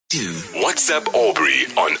WhatsApp Aubrey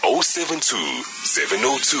on 072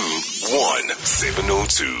 702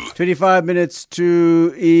 1702. 25 minutes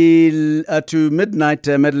to midnight.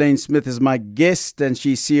 Madelein Smit is my guest, and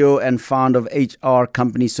she's CEO and founder of HR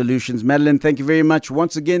Company Solutions. Madelein, thank you very much.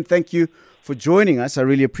 Once again, thank you for joining us. I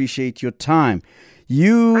really appreciate your time.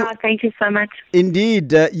 Thank you so much.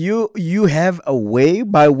 Indeed, you have a way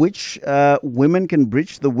by which women can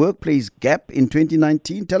bridge the workplace gap in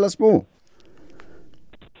 2019. Tell us more.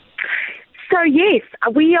 So yes,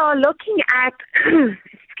 we are looking at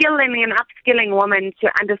skilling and upskilling women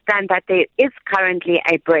to understand that there is currently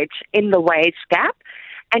a bridge in the wage gap,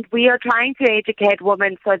 and we are trying to educate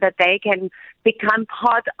women so that they can become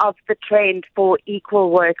part of the trend for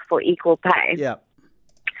equal work for equal pay. Yeah.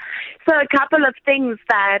 So a couple of things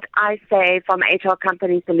that I say from HR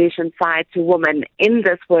Company Solutions side to women in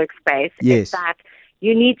this workspace is that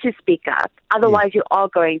you need to speak up. Otherwise, you are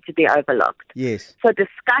going to be overlooked. Yes. So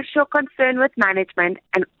discuss your concern with management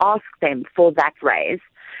and ask them for that raise.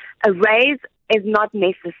 A raise is not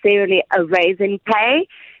necessarily a raise in pay.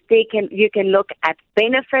 You can look at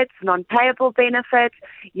benefits, non-payable benefits.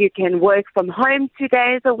 You can work from home 2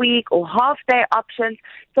 days a week or half-day options.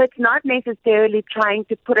 So it's not necessarily trying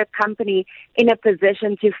to put a company in a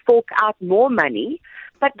position to fork out more money,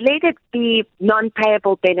 but let it be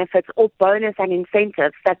non-payable benefits or bonus and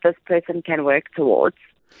incentives that this person can work towards.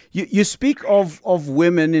 You speak of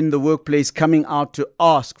women in the workplace coming out to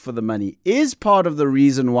ask for the money. Is part of the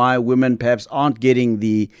reason why women perhaps aren't getting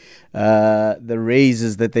the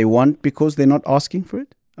raises that they want because they're not asking for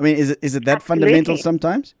it? I mean, is it that Absolutely. fundamental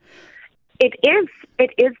sometimes? It is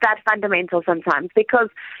that fundamental sometimes because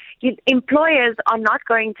employers are not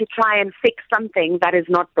going to try and fix something that is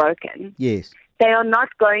not broken. Yes. They are not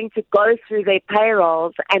going to go through their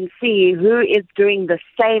payrolls and see who is doing the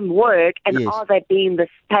same work and are they being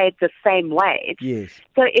paid the same wage. Yes.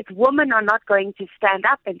 So if women are not going to stand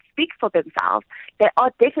up and speak for themselves, they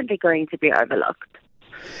are definitely going to be overlooked.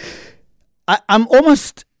 I'm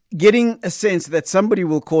almost getting a sense that somebody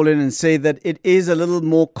will call in and say that it is a little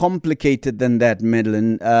more complicated than that,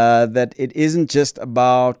 Madelein, that it isn't just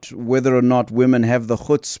about whether or not women have the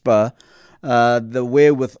chutzpah, the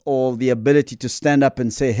wherewithal, the ability to stand up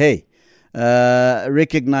and say, "Hey,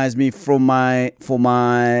 recognize me for my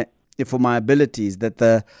abilities." That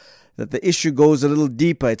the issue goes a little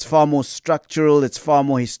deeper. It's far more structural. It's far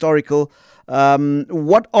more historical.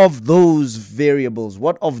 What of those variables?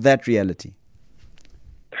 What of that reality?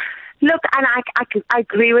 Look, and I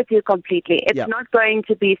agree with you completely. It's not going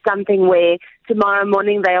to be something where tomorrow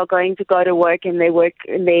morning they are going to go to work and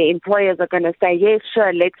their employers are going to say, yes,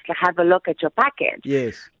 sure, let's have a look at your package.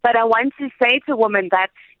 Yes. But I want to say to women that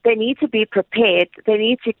they need to be prepared. They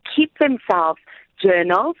need to keep themselves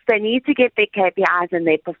journals. They need to get their KPIs and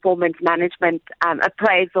their performance management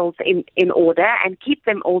appraisals in order and keep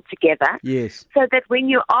them all together. Yes. So that when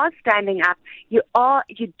you are standing up, you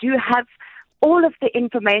do have all of the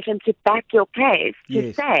information to back your case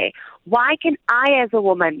to say, why can I as a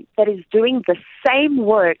woman that is doing the same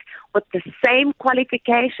work with the same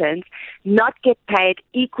qualifications not get paid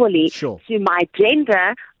equally to my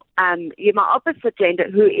gender, my opposite gender,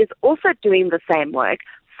 who is also doing the same work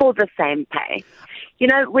for the same pay? You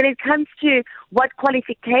know, when it comes to what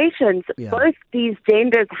qualifications both these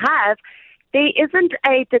genders have, there isn't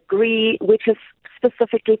a degree which is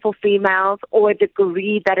specifically for females or a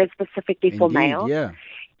degree that is specifically for males. Yeah.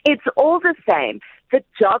 It's all the same. The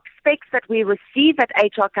job specs that we receive at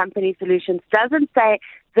HR Company Solutions doesn't say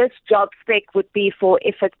this job spec would be for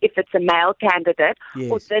if it's a male candidate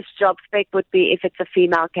or this job spec would be if it's a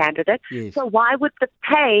female candidate. Yes. So why would the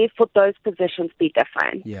pay for those positions be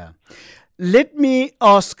different? Yeah. Let me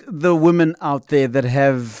ask the women out there that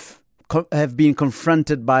have been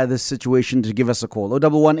confronted by this situation to give us a call.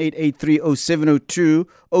 011-883-0702,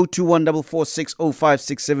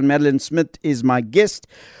 021-446-0567. Madelein Smit is my guest.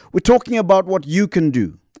 We're talking about what you can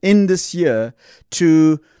do in this year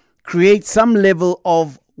to create some level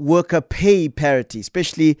of worker pay parity,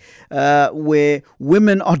 especially where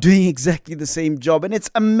women are doing exactly the same job. And it's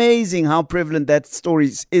amazing how prevalent that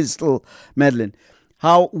story is still, Madelein.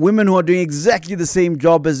 How women who are doing exactly the same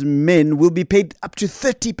job as men will be paid up to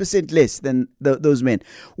 30% less than those men.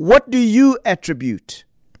 What do you attribute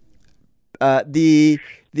the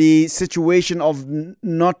situation of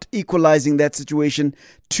not equalizing that situation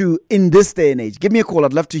to in this day and age? Give me a call.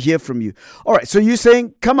 I'd love to hear from you. All right. So you're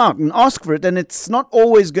saying come out and ask for it, and it's not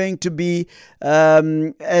always going to be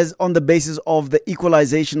as on the basis of the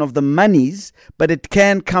equalization of the monies, but it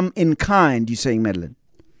can come in kind, you're saying, Madelein?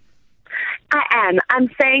 I am. I'm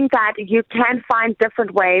saying that you can find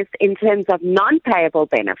different ways in terms of non-payable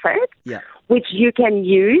benefits, which you can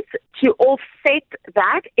use to offset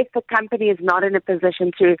that if the company is not in a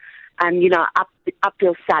position to, up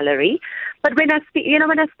your salary. But when I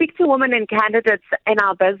speak to women and candidates in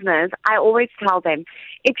our business, I always tell them,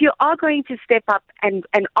 if you are going to step up and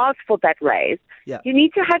ask for that raise, you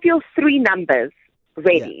need to have your 3 numbers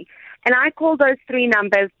ready. And I call those 3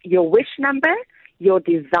 numbers your wish number, your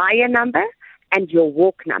desire number, and your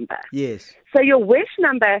walk number. Yes. So your wish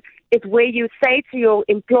number is where you say to your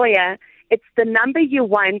employer, it's the number you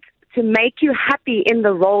want to make you happy in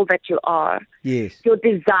the role that you are. Yes. Your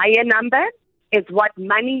desire number is what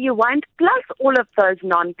money you want, plus all of those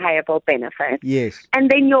non-payable benefits. Yes. And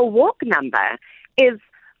then your walk number is,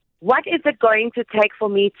 what is it going to take for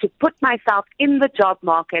me to put myself in the job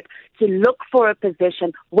market to look for a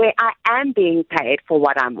position where I am being paid for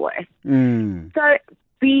what I'm worth? So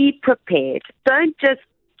be prepared. Don't just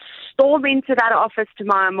storm into that office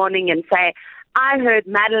tomorrow morning and say, I heard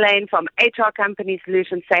Madeleine from HR Company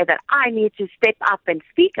Solutions say that I need to step up and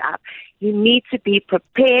speak up. You need to be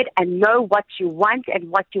prepared and know what you want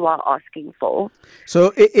and what you are asking for.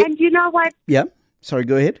 So, and you know what? Yeah. Sorry,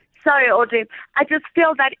 go ahead. Sorry, Audrey. I just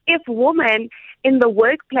feel that if women in the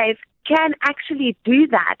workplace can actually do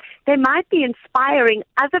that, they might be inspiring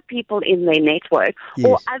other people in their network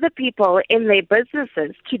or other people in their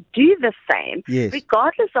businesses to do the same,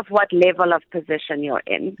 regardless of what level of position you're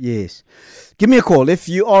in. Yes. Give me a call. If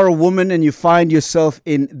you are a woman and you find yourself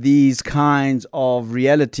in these kinds of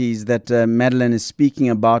realities that Madeleine is speaking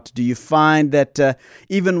about, do you find that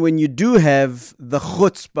even when you do have the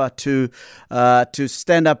chutzpah to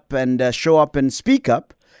stand up and show up and speak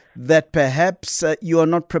up, that perhaps you are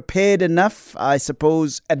not prepared enough, I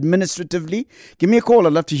suppose, administratively? Give me a call.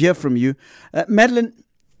 I'd love to hear from you. Madeleine,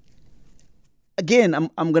 again,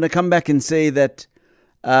 I'm going to come back and say that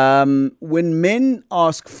when men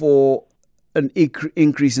ask for an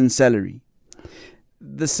increase in salary,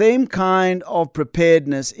 the same kind of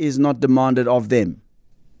preparedness is not demanded of them.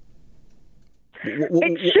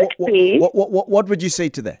 It should be. What would you say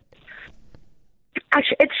to that?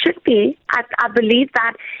 Actually, it should be. I believe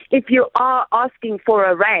that if you are asking for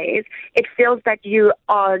a raise, it feels that you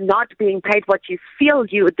are not being paid what you feel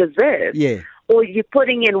you deserve. Or you're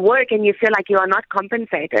putting in work and you feel like you are not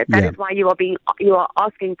compensated. That is why you are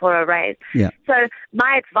asking for a raise. So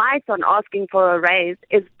my advice on asking for a raise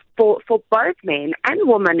is for both men and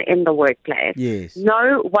women in the workplace.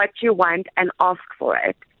 Know what you want and ask for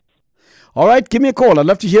it. All right, give me a call. I'd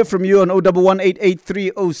love to hear from you on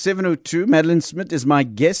 011-883-0702. Madelein Smit is my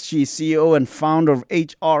guest. She's CEO and founder of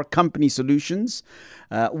HR Company Solutions.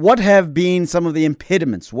 What have been some of the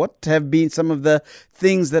impediments? What have been some of the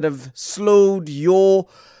things that have slowed your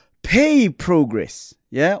pay progress,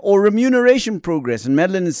 or remuneration progress? And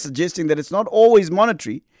Madeleine is suggesting that it's not always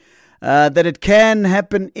monetary, that it can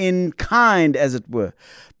happen in kind, as it were.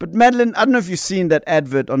 But Madeleine, I don't know if you've seen that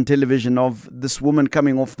advert on television of this woman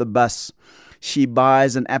coming off the bus. She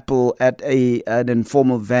buys an apple at an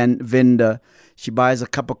informal vendor. She buys a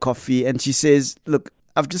cup of coffee and she says, look,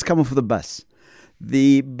 I've just come off the bus.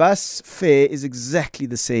 The bus fare is exactly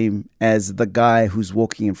the same as the guy who's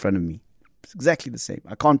walking in front of me. It's exactly the same.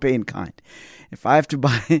 I can't pay in kind. If I have to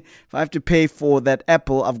pay for that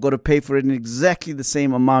apple, I've got to pay for it in exactly the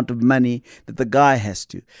same amount of money that the guy has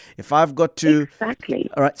to. If I've got to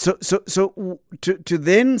all right. So to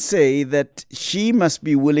then say that she must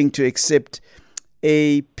be willing to accept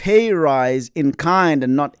a pay rise in kind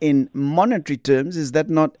and not in monetary terms, is that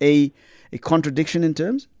not a contradiction in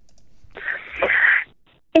terms?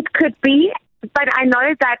 It could be, but I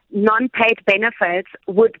know that non-paid benefits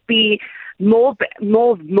would be more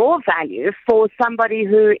value for somebody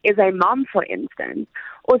who is a mom, for instance,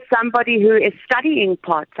 or somebody who is studying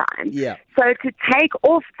part-time. So to take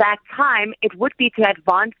off that time, it would be to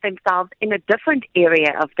advance themselves in a different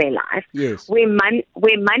area of their life, where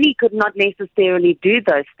money could not necessarily do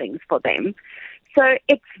those things for them. So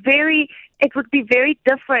it would be very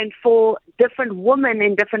different for different women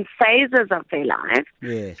in different phases of their life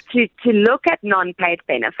to look at non-paid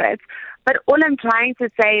benefits. But all I'm trying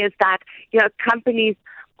to say is that, companies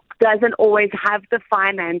doesn't always have the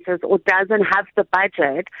finances or doesn't have the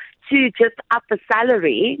budget to just up the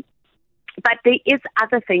salary. But there is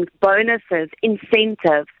other things, bonuses,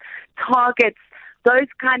 incentives, targets, those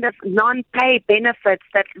kind of non-pay benefits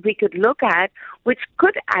that we could look at, which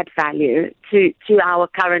could add value to our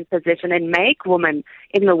current position and make women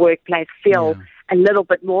in the workplace feel a little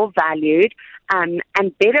bit more valued and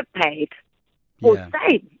better paid, or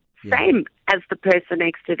same as the person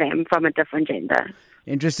next to them from a different gender.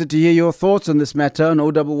 Interested to hear your thoughts on this matter on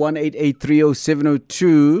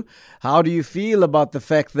 011-883-0702. How do you feel about the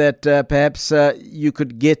fact that perhaps you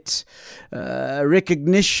could get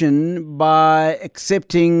recognition by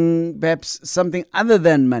accepting perhaps something other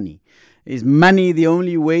than money? Is money the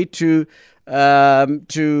only way to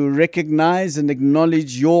recognize and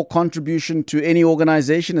acknowledge your contribution to any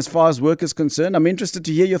organization as far as work is concerned? I'm interested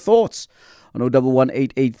to hear your thoughts on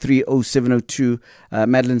 011-883-0702.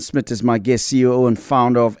 Madelein Smit is my guest, CEO and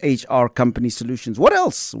founder of HR Company Solutions. What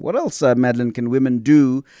else, Madelein, can women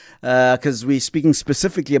do? Because we're speaking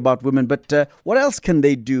specifically about women, but what else can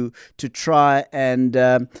they do to try and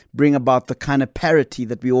bring about the kind of parity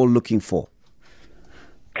that we're all looking for?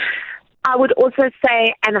 I would also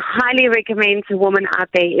say and highly recommend to women out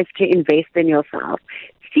there is to invest in yourself.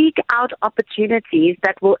 Seek out opportunities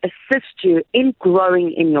that will assist you in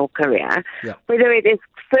growing in your career, whether it is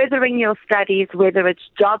furthering your studies, whether it's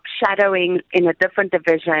job shadowing in a different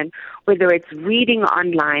division, whether it's reading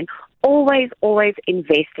online. Always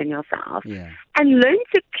invest in yourself and learn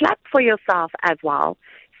to clap for yourself as well.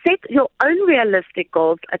 Set your own realistic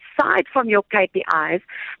goals aside from your KPIs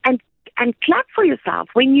and clap for yourself.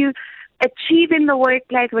 When you achieve in the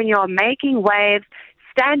workplace, when you are making waves,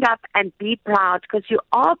 stand up and be proud because you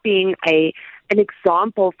are being an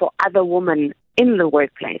example for other women in the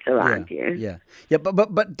workplace around you. Yeah.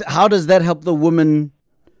 But how does that help the woman?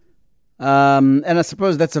 And I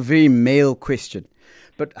suppose that's a very male question.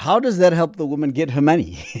 But how does that help the woman get her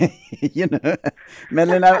money?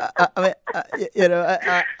 Madelein,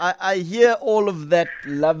 I hear all of that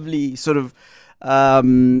lovely sort of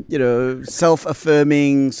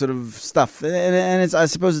self-affirming sort of stuff, and I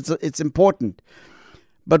suppose it's important.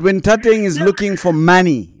 But when Tateng is looking for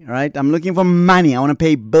money, right? I'm looking for money. I want to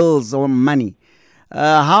pay bills. I want money.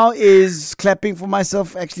 How is clapping for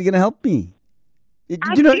myself actually going to help me?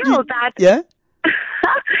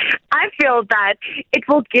 I feel that it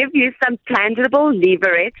will give you some tangible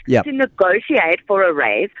leverage to negotiate for a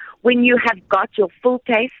raise when you have got your full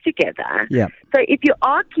case together. So if you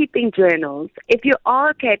are keeping journals, if your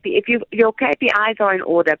KPIs are in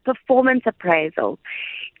order, performance appraisals,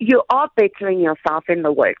 you are bettering yourself in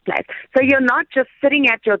the workplace. So you're not just sitting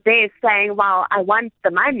at your desk saying, well, I want the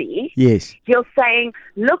money. Yes. You're saying,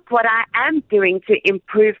 look what I am doing to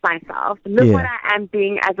improve myself. Look what I am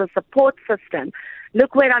doing as a support system.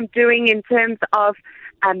 Look what I'm doing in terms of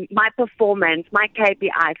my performance, my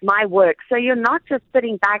KPIs, my work. So you're not just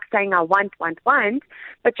sitting back saying, I want,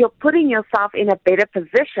 but you're putting yourself in a better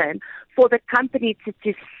position for the company to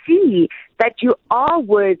see that you are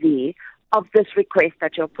worthy of this request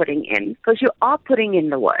that you're putting in, because you are putting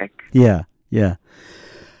in the work. Yeah.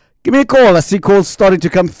 Give me a call. I see calls starting to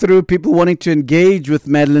come through, people wanting to engage with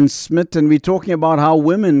Madelein Smit, and we're talking about how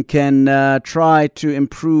women can try to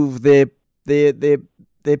improve their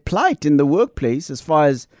plight in the workplace as far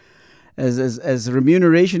as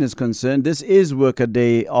remuneration is concerned. This is Work a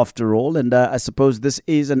Day after all, and I suppose this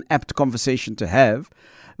is an apt conversation to have.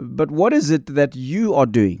 But what is it that you are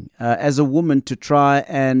doing as a woman to try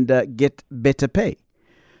and get better pay?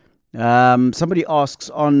 Somebody asks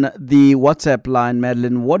on the WhatsApp line,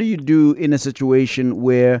 Madelein, what do you do in a situation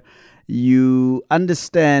where you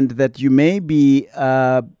understand that you may be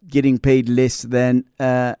getting paid less than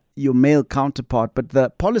your male counterpart, but the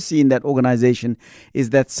policy in that organization is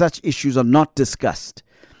that such issues are not discussed?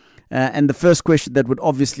 And the first question that would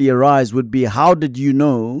obviously arise would be, how did you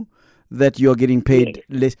know that you're getting paid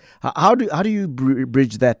less? How do you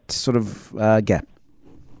bridge that sort of gap?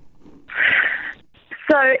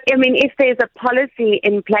 So, if there's a policy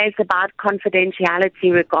in place about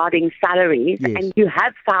confidentiality regarding salaries, and you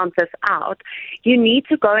have found this out, you need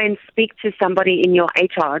to go and speak to somebody in your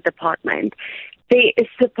HR department. There is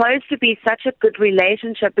supposed to be such a good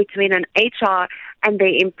relationship between an HR and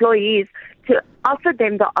their employees to offer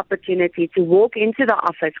them the opportunity to walk into the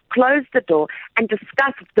office, close the door, and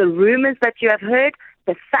discuss the rumors that you have heard,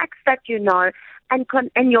 the facts that you know, and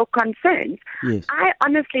your concerns. Yes. I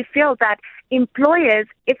honestly feel that employers,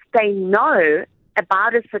 if they know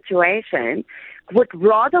about a situation, would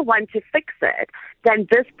rather want to fix it than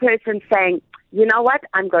this person saying, you know what,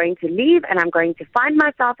 I'm going to leave and I'm going to find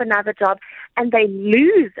myself another job, and they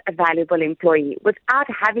lose a valuable employee without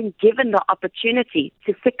having given the opportunity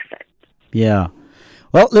to fix it. Yeah.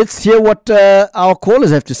 Well, let's hear what our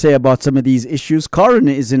callers have to say about some of these issues. Karen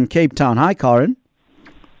is in Cape Town. Hi, Karen.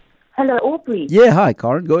 Hello, Aubrey. Yeah, hi,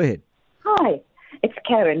 Karen. Go ahead. Hi, it's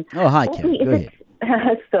Karen. Oh, hi, Aubrey, Karen. Go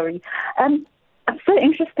ahead. Sorry. I'm so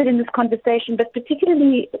interested in this conversation, but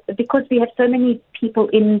particularly because we have so many people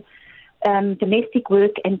in domestic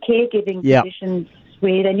work and caregiving positions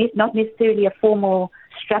where they're not necessarily a formal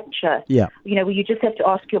structure, Yeah. where you just have to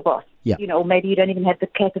ask your boss, Yeah. or maybe you don't even have the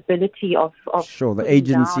capability of Sure, the putting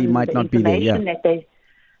agency down might the not be there, yeah. information that they.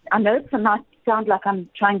 I know it might sound like I'm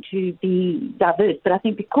trying to be diverse, but I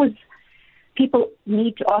think because people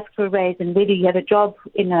need to ask for a raise, and whether you have a job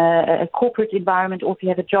in a corporate environment or if you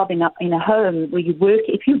have a job in a home where you work,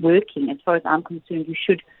 if you're working, as far as I'm concerned, you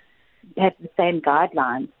should have the same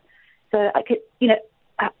guidelines. So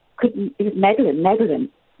could Madelein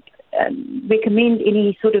recommend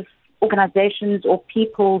any sort of organizations or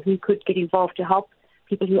people who could get involved to help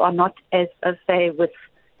people who are not as say with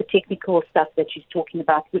the technical stuff that she's talking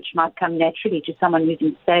about, which might come naturally to someone who's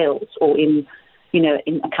in sales or in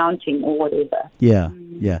accounting or whatever. Yeah,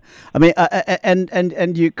 yeah. I mean,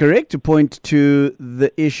 and you're correct to point to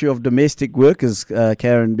the issue of domestic workers,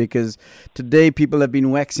 Karen, because today people have been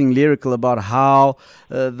waxing lyrical about how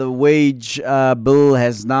the wage bill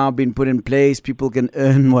has now been put in place. People can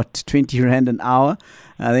earn, 20 Rand an hour.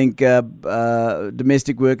 I think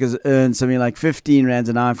domestic workers earn something like 15 Rands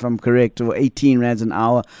an hour, if I'm correct, or 18 Rands an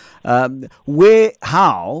hour.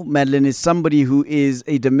 How, Madelein, is somebody who is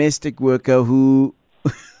a domestic worker who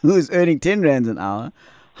is earning 10 Rands an hour,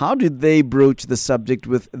 how do they broach the subject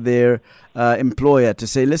with their employer to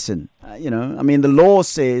say, listen, the law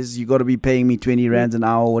says you got to be paying me 20 Rands an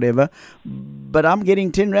hour or whatever, but I'm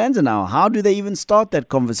getting 10 Rands an hour. How do they even start that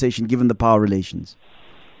conversation given the power relations?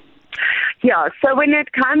 Yeah, so when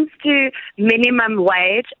it comes to minimum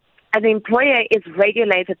wage, an employer is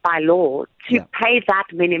regulated by law to pay that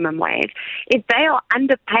minimum wage. If they are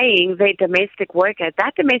underpaying their domestic worker,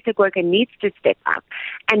 that domestic worker needs to step up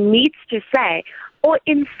and needs to say or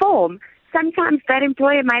inform. Sometimes that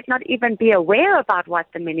employer might not even be aware about what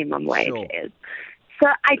the minimum wage is. So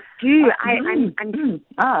I do.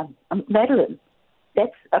 Madelein,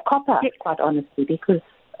 that's a cop-out, quite honestly, because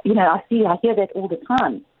I hear that all the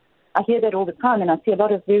time. And I see a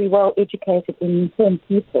lot of very well-educated and informed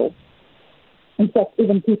people, in fact,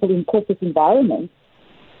 even people in corporate environments,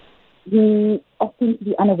 who seem to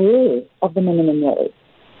be unaware of the minimum wage.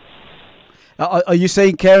 Are you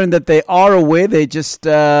saying, Karen, that they are aware, they just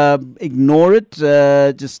ignore it?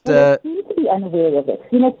 They seem to be unaware of it.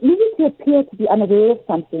 It's easy to appear to be unaware of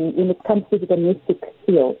something when it comes to the domestic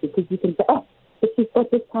field, because you can say, but she's got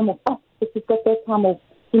this time off, but she's got that time off.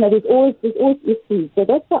 There's always issues. So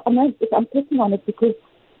that's what I'm clicking on it, because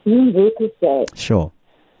we workers say. Sure.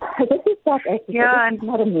 This is South Africa. This is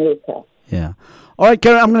not America. Yeah. All right,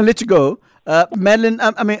 Karen, I'm going to let you go. Madelein,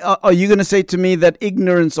 are you going to say to me that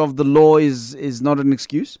ignorance of the law is not an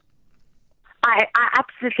excuse? I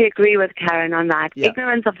absolutely agree with Karen on that. Yeah.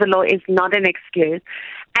 Ignorance of the law is not an excuse.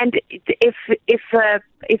 And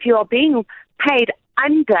if you are being paid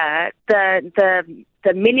under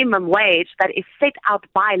the minimum wage that is set out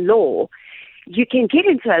by law, you can get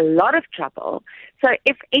into a lot of trouble. So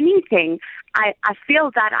if anything, I feel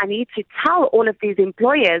that I need to tell all of these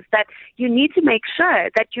employers that you need to make sure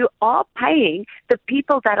that you are paying the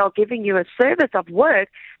people that are giving you a service of work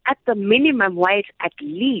at the minimum wage, at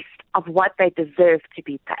least, of what they deserve to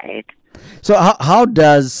be paid. So how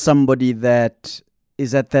does somebody that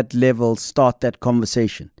is at that level start that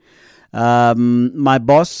conversation? My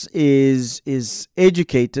boss is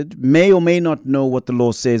educated, may or may not know what the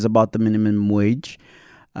law says about the minimum wage.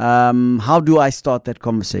 How do I start that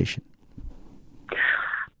conversation?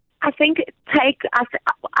 I think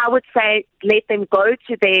I would say let them go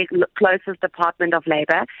to their closest Department of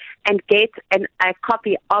Labor and get a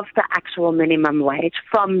copy of the actual minimum wage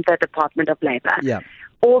from the Department of Labor. Yeah.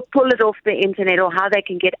 Or pull it off the internet, or how they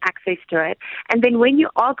can get access to it. And then when you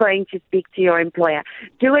are going to speak to your employer,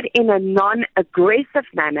 do it in a non-aggressive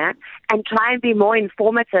manner and try and be more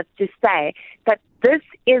informative to say that this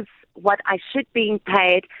is what I should be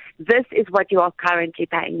paid, this is what you are currently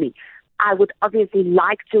paying me. I would obviously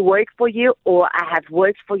like to work for you, or I have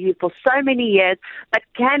worked for you for so many years, but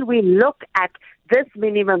can we look at this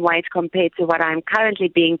minimum wage compared to what I'm currently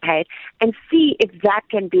being paid and see if that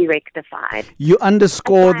can be rectified? You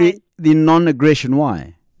underscore the non-aggression.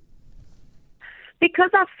 Why?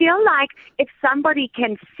 Because I feel like if somebody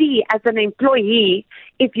can see as an employee,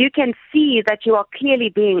 if you can see that you are clearly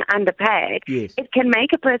being underpaid, yes, it can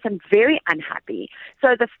make a person very unhappy. So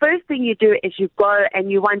the first thing you do is you go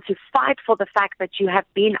and you want to fight for the fact that you have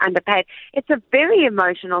been underpaid. It's a very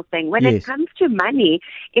emotional thing. When yes, it comes to money,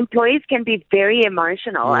 employees can be very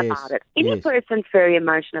emotional yes, about it. Any yes, person's very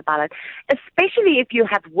emotional about it, especially if you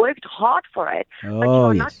have worked hard for it, but you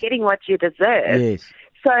are not getting what you deserve. Yes.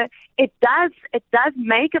 So it does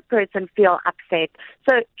make a person feel upset.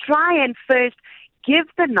 So try and first give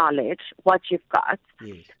the knowledge, what you've got,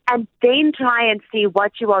 yes, and then try and see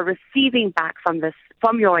what you are receiving back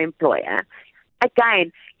from your employer.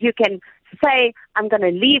 again, you can say, I'm going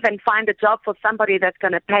to leave and find a job for somebody that's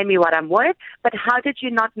going to pay me what I'm worth, but how did you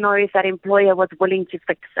not know if that employer was willing to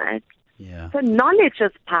fix it? Yeah. So knowledge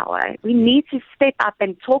is power. We need to step up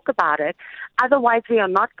and talk about it. Otherwise, we are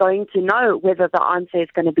not going to know whether the answer is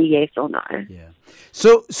going to be yes or no. Yeah.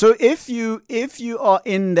 So if you are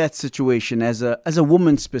in that situation as a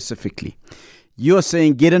woman specifically, you're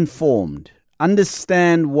saying get informed,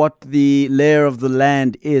 understand what the layer of the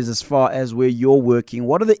land is as far as where you're working.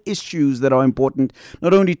 What are the issues that are important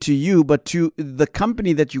not only to you but to the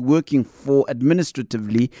company that you're working for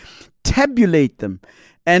administratively? Tabulate them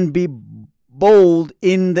and be bold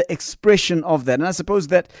in the expression of that. And I suppose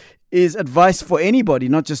that is advice for anybody,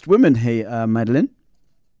 not just women. Hey, Madelein.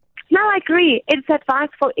 No, I agree. It's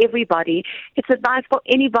advice for everybody. It's advice for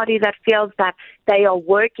anybody that feels that they are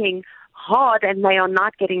working hard and they are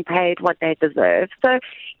not getting paid what they deserve. So,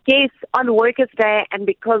 yes, on Workers' Day, and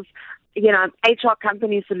because HR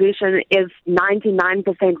Company Solution is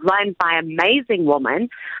 99% run by amazing women,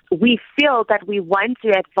 we feel that we want to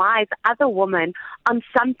advise other women on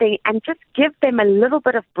something and just give them a little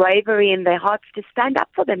bit of bravery in their hearts to stand up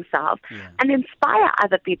for themselves and inspire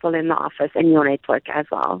other people in the office and your network as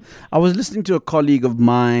well. I was listening to a colleague of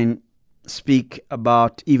mine speak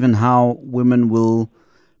about even how women will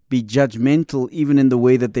be judgmental even in the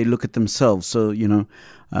way that they look at themselves. So,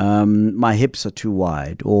 my hips are too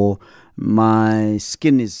wide, or my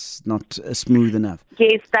skin is not smooth enough.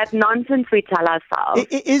 Yes, that nonsense we tell ourselves.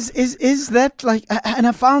 Is that like, and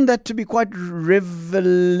I found that to be quite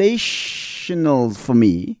revelational for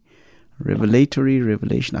me.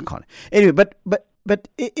 Revelation, I can't. Anyway, but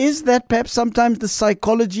is that perhaps sometimes the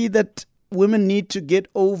psychology that women need to get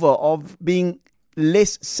over of being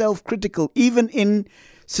less self-critical, even in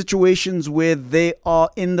situations where they are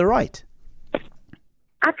in the right?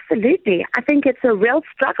 Absolutely. I think it's a real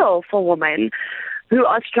struggle for women who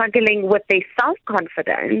are struggling with their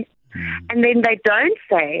self-confidence, and then they don't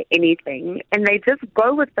say anything and they just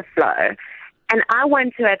go with the flow. And I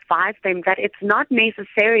want to advise them that it's not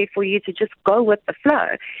necessary for you to just go with the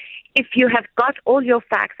flow. If you have got all your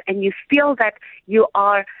facts and you feel that you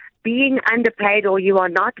are being underpaid or you are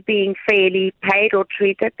not being fairly paid or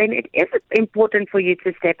treated, then it is important for you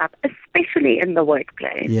to step up, especially in the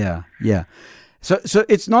workplace. Yeah. So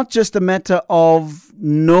it's not just a matter of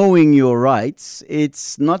knowing your rights.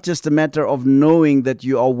 It's not just a matter of knowing that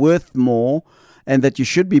you are worth more and that you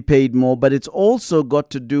should be paid more, but it's also got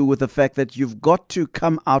to do with the fact that you've got to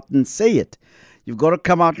come out and say it. You've got to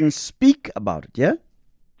come out and speak about it, yeah?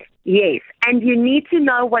 Yes, and you need to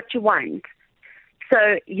know what you want.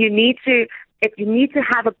 So you need to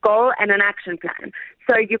have a goal and an action plan.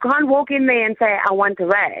 So you can't walk in there and say, I want a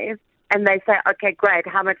raise, and they say, okay, great,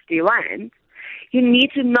 how much do you want? You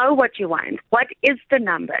need to know what you want. What is the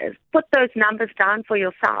numbers? Put those numbers down for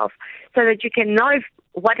yourself so that you can know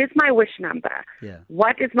what is my wish number,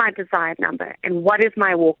 what is my desired number, and what is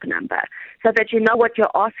my walk number, so that you know what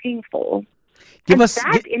you're asking for.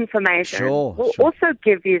 That information will also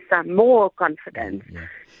give you some more confidence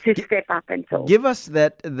to step up and talk. Give us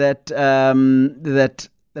that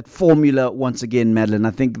formula once again, Madelein.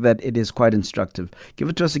 I think that it is quite instructive. Give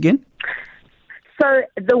it to us again. So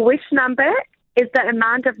the wish number is the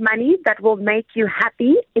amount of money that will make you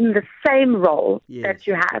happy in the same role that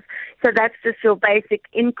you have. So that's just your basic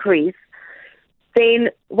increase.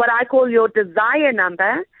 Then what I call your desire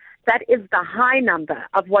number, that is the high number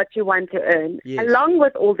of what you want to earn, along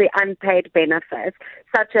with all the unpaid benefits,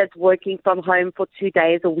 such as working from home for 2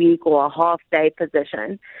 days a week or a half-day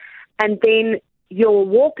position. And then your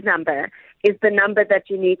walk number is the number that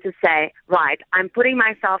you need to say, right, I'm putting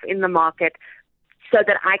myself in the market so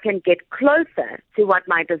that I can get closer to what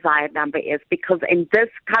my desired number is, because in this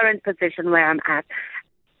current position where I'm at,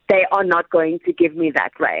 they are not going to give me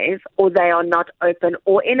that raise, or they are not open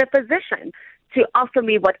or in a position to offer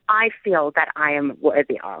me what I feel that I am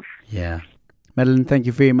worthy of. Yeah. Madelein, thank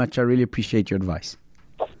you very much. I really appreciate your advice.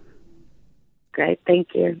 Great,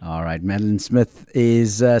 thank you. All right. Madelein Smit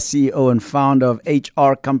is CEO and founder of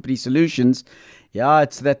HR Company Solutions. Yeah,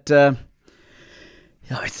 it's that...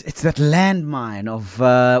 It's that landmine of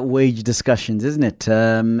wage discussions, isn't it?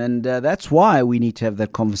 And that's why we need to have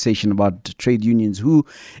that conversation about trade unions, who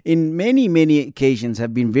in many, many occasions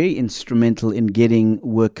have been very instrumental in getting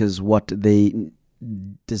workers what they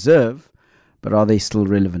deserve. But are they still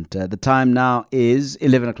relevant? The time now is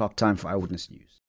 11 o'clock, time for Eyewitness News.